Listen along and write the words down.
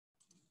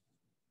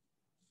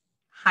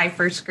Hi,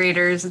 first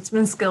graders. It's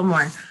Ms.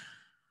 Gilmore.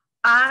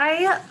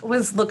 I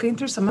was looking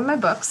through some of my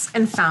books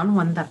and found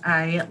one that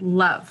I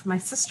love. My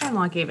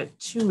sister-in-law gave it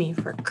to me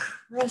for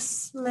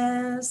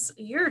Christmas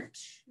a year or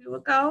two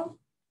ago.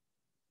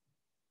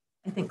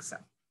 I think so.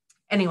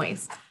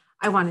 Anyways,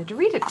 I wanted to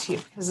read it to you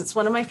because it's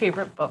one of my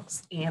favorite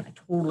books and I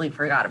totally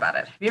forgot about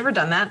it. Have you ever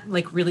done that?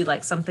 Like really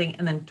like something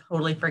and then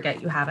totally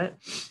forget you have it?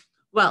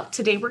 Well,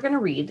 today we're going to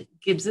read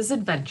Gibbs's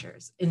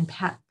Adventures in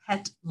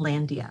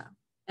Petlandia.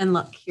 And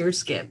look,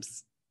 here's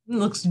Gibbs. He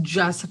looks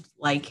just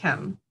like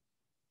him.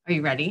 Are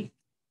you ready?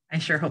 I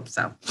sure hope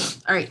so.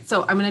 All right,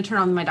 so I'm going to turn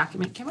on my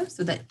document camera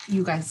so that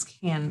you guys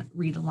can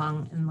read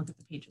along and look at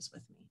the pages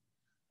with me.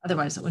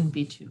 Otherwise, it wouldn't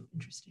be too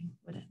interesting,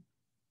 would it?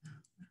 No,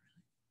 not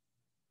really.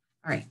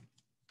 All right.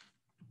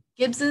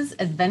 Gibbs's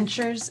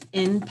Adventures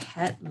in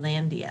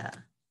Petlandia.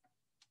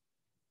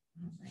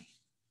 All right.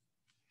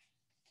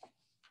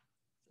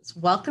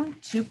 Welcome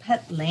to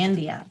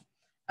Petlandia,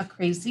 a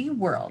crazy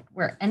world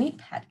where any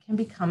pet can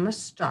become a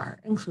star,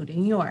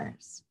 including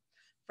yours.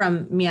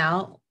 From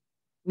New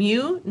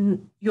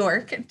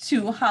York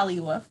to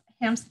Hollywood,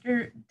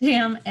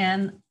 Amsterdam,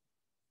 and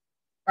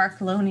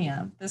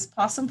Barcelona, this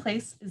possum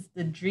place is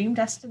the dream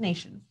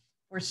destination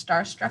for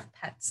starstruck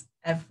pets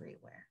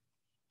everywhere.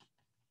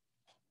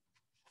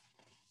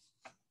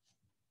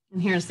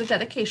 And here's the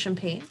dedication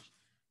page.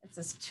 It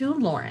says, "To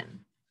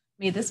Lauren,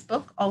 may this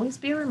book always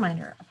be a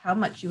reminder of how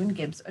much you and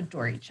Gibbs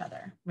adore each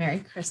other. Merry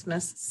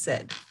Christmas,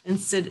 Sid." And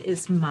Sid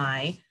is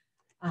my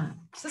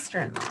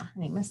sister-in-law. Her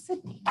name is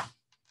Sydney. All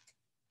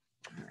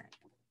right.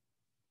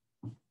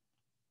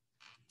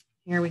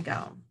 Here we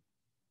go.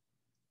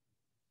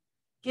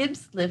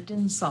 Gibbs lived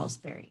in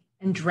Salisbury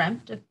and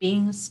dreamt of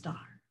being a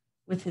star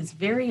with his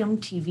very own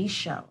TV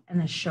show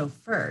and a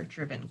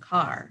chauffeur-driven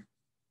car.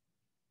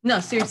 No,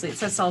 seriously, it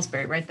says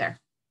Salisbury right there.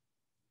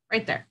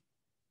 Right there.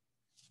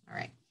 All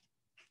right.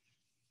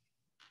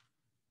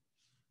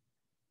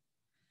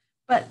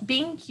 But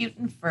being cute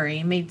and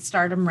furry made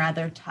stardom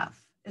rather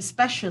tough,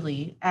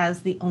 especially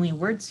as the only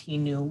words he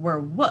knew were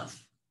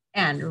woof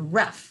and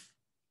rough.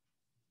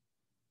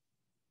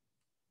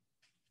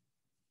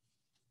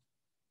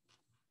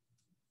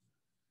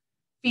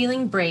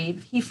 Feeling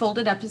brave, he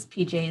folded up his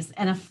PJs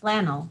and a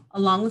flannel,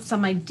 along with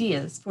some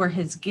ideas for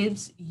his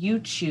Gibbs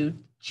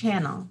YouTube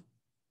channel.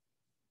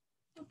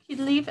 Look, he's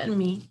leaving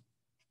me.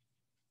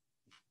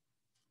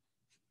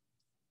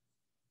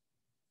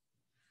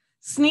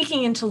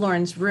 Sneaking into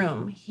Lauren's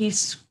room, he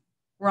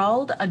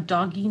scrawled a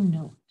doggy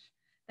note,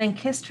 then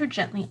kissed her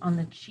gently on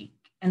the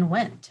cheek and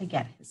went to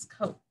get his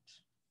coat.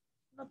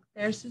 Look,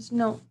 there's his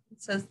note.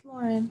 It says,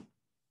 "Lauren."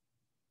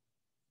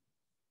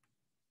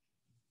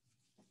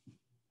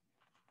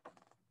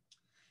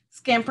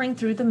 Scampering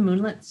through the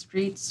moonlit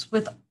streets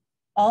with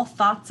all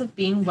thoughts of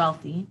being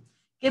wealthy,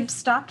 Gibbs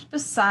stopped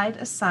beside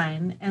a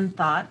sign and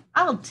thought,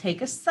 "I'll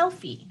take a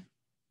selfie."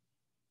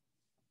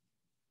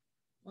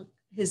 Look,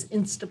 his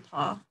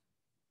Instapaw.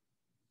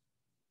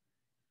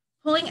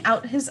 Pulling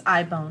out his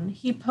iPhone,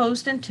 he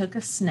posed and took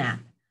a snap.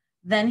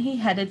 Then he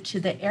headed to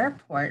the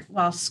airport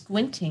while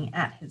squinting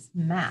at his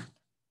map.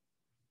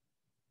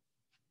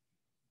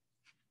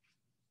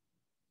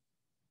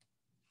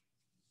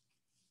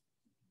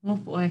 Oh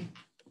boy.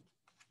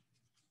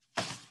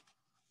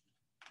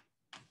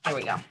 There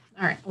we go.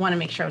 All right, I want to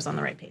make sure I was on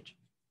the right page.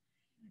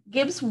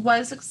 Gibbs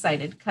was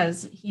excited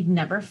because he'd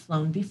never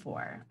flown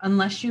before,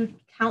 unless you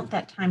count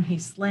that time he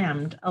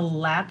slammed a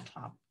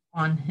laptop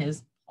on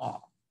his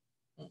paw.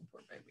 Oh,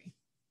 poor baby.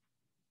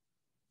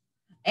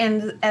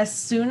 And as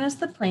soon as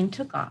the plane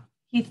took off,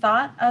 he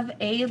thought of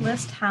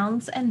A-list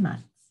hounds and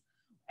mutts,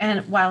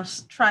 and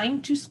whilst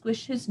trying to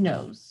squish his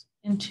nose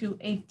into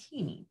a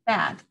teeny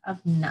bag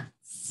of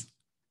nuts.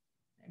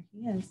 There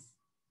he is.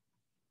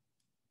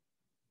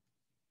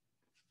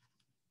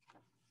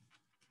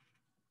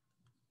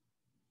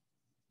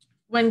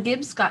 When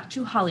Gibbs got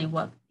to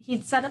Hollywood,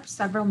 he'd set up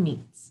several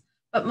meets,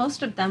 but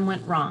most of them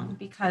went wrong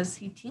because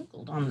he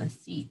tinkled on the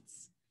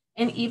seats.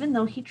 And even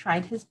though he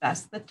tried his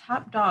best, the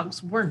top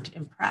dogs weren't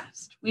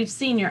impressed. "We've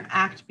seen your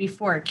act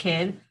before,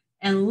 kid,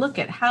 and look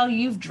at how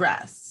you've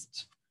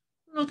dressed."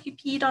 Look, he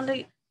peed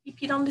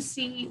on the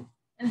seat,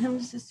 and him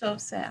is so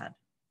sad.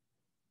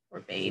 Poor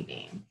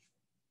baby.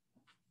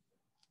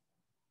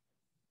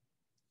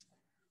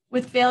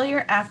 With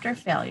failure after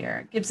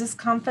failure, Gibbs's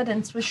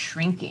confidence was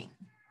shrinking.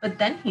 But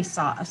then he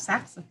saw a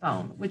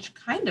saxophone, which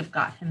kind of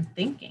got him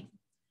thinking.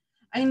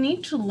 I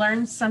need to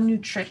learn some new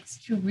tricks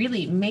to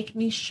really make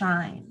me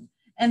shine.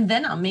 And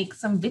then I'll make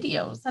some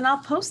videos and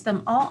I'll post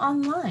them all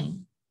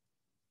online.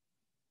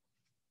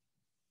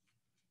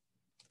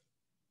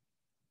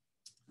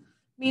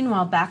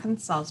 Meanwhile, back in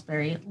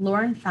Salisbury,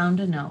 Lauren found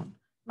a note.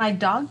 My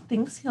dog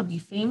thinks he'll be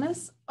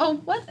famous? Oh,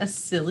 what a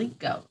silly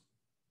goat.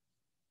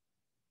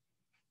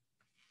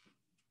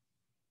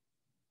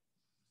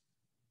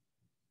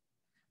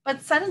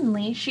 But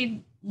suddenly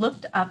she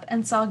looked up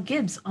and saw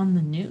Gibbs on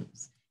the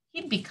news.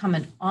 He'd become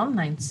an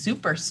online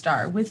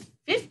superstar with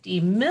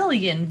 50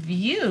 million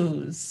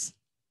views.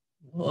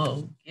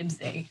 Whoa,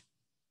 Gibbs. You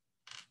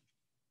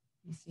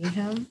see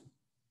him?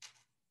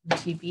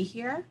 Wouldn't he be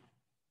here?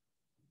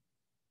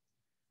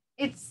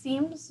 It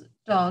seems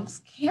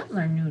dogs can't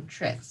learn new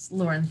tricks,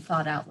 Lauren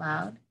thought out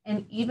loud,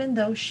 and even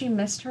though she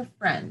missed her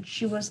friend,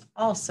 she was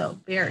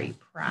also very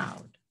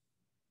proud.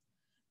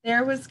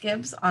 There was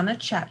Gibbs on a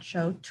chat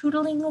show,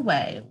 tootling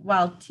away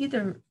while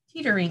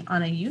teetering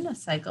on a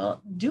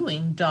unicycle,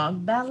 doing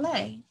dog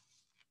ballet.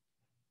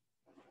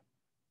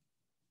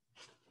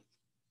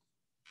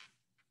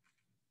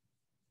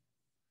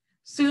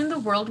 Soon the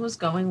world was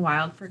going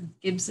wild for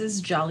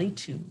Gibbs's jolly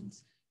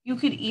tunes. You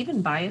could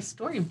even buy a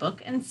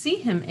storybook and see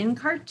him in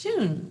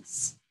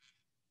cartoons.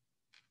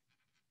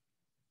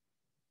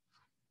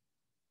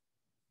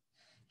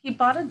 He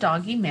bought a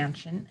doggy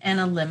mansion and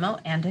a limo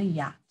and a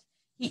yacht.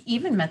 He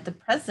even met the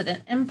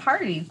president and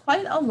partied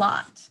quite a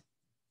lot.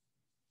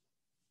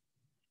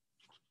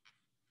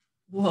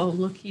 Whoa,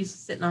 look, he's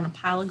sitting on a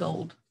pile of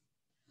gold.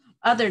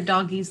 Other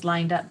doggies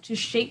lined up to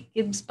shake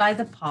Gibbs by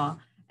the paw,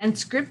 and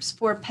scripts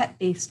for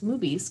pet-based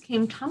movies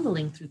came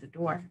tumbling through the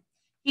door.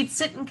 He'd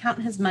sit and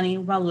count his money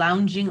while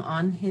lounging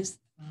on his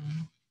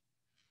throne.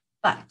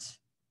 But,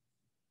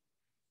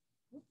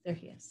 there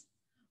he is.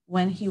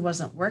 When he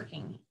wasn't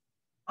working,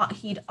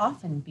 he'd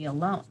often be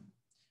alone.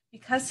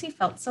 Because he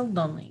felt so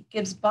lonely,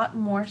 Gibbs bought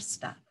more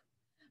stuff.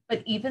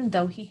 But even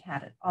though he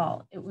had it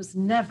all, it was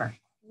never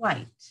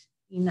quite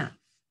enough.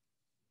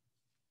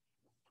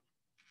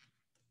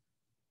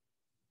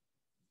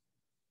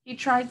 He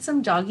tried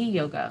some doggy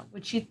yoga,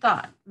 which he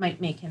thought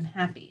might make him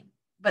happy,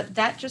 but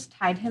that just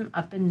tied him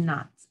up in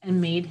knots and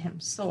made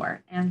him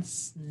sore and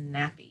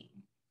snappy.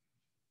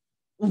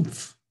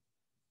 Oomph.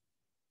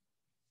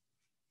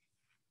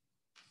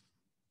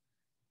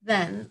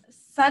 Then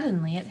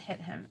suddenly it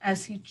hit him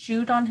as he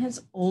chewed on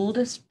his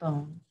oldest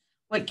bone.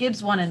 What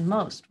Gibbs wanted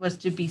most was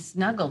to be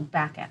snuggled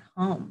back at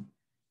home.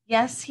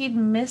 Yes, he'd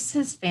miss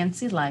his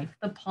fancy life,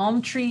 the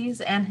palm trees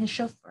and his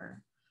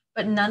chauffeur,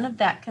 but none of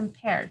that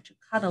compared to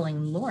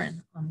cuddling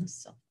Lauren on the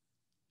sofa.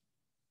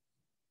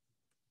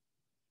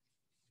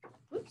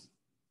 Oops.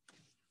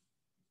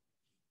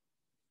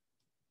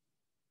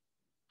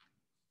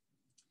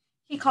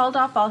 He called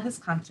off all his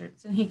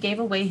concerts and he gave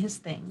away his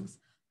things,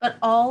 but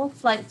all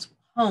flights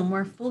home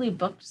were fully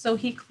booked, so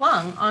he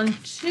clung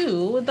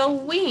onto the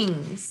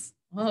wings.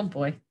 Oh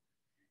boy.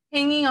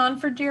 Hanging on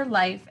for dear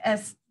life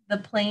as the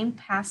plane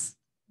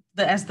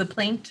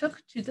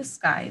took to the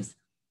skies,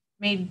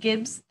 made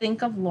Gibbs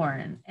think of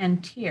Lauren,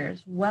 and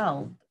tears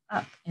welled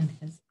up in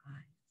his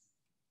eyes.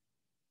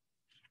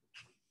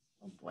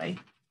 Oh boy.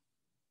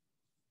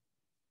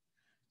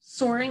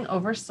 Soaring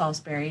over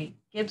Salisbury,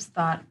 Gibbs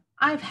thought,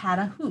 I've had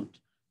a hoot,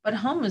 but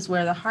home is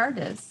where the heart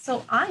is,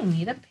 so I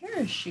need a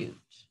parachute.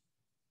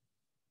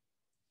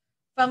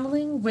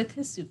 Fumbling with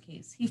his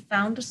suitcase, he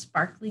found a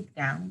sparkly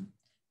gown,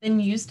 then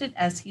used it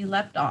as he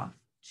leapt off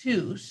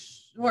to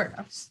sort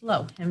of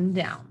slow him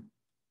down.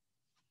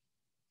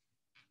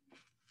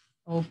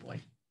 Oh boy,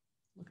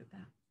 look at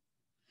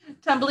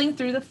that. Tumbling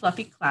through the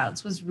fluffy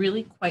clouds was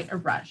really quite a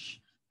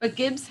rush, but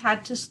Gibbs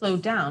had to slow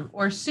down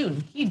or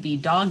soon he'd be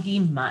doggy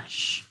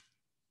mush.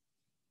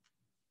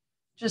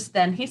 Just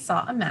then he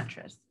saw a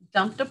mattress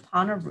dumped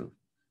upon a roof,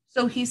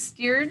 so he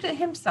steered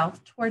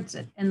himself towards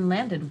it and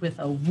landed with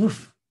a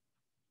woof.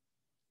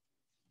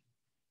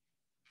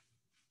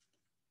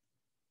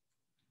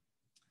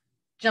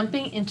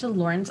 Jumping into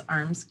Lauren's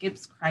arms,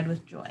 Gibbs cried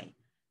with joy.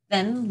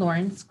 Then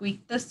Lauren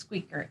squeaked the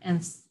squeaker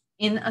and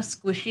in a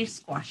squishy,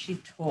 squashy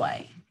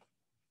toy.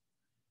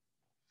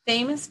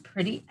 Fame is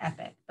pretty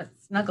epic, but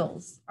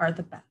snuggles are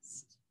the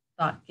best,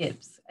 thought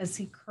Gibbs as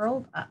he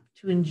curled up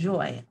to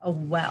enjoy a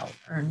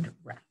well-earned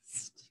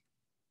rest.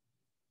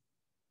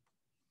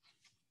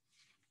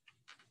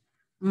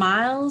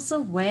 Miles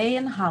away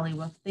in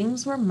Hollywood,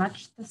 things were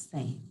much the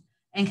same,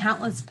 and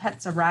countless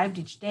pets arrived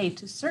each day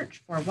to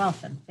search for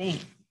wealth and fame.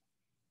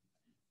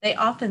 They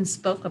often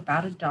spoke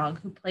about a dog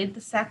who played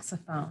the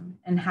saxophone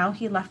and how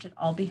he left it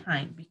all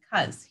behind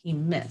because he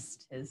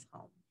missed his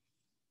home.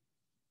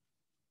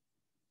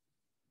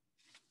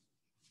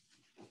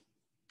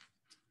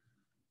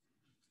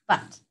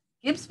 But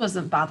Gibbs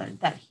wasn't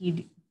bothered that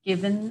he'd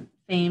given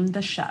fame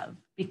the shove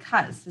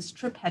because his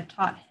trip had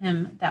taught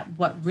him that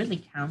what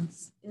really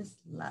counts is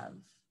love.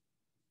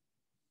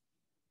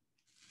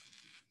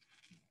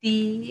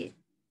 The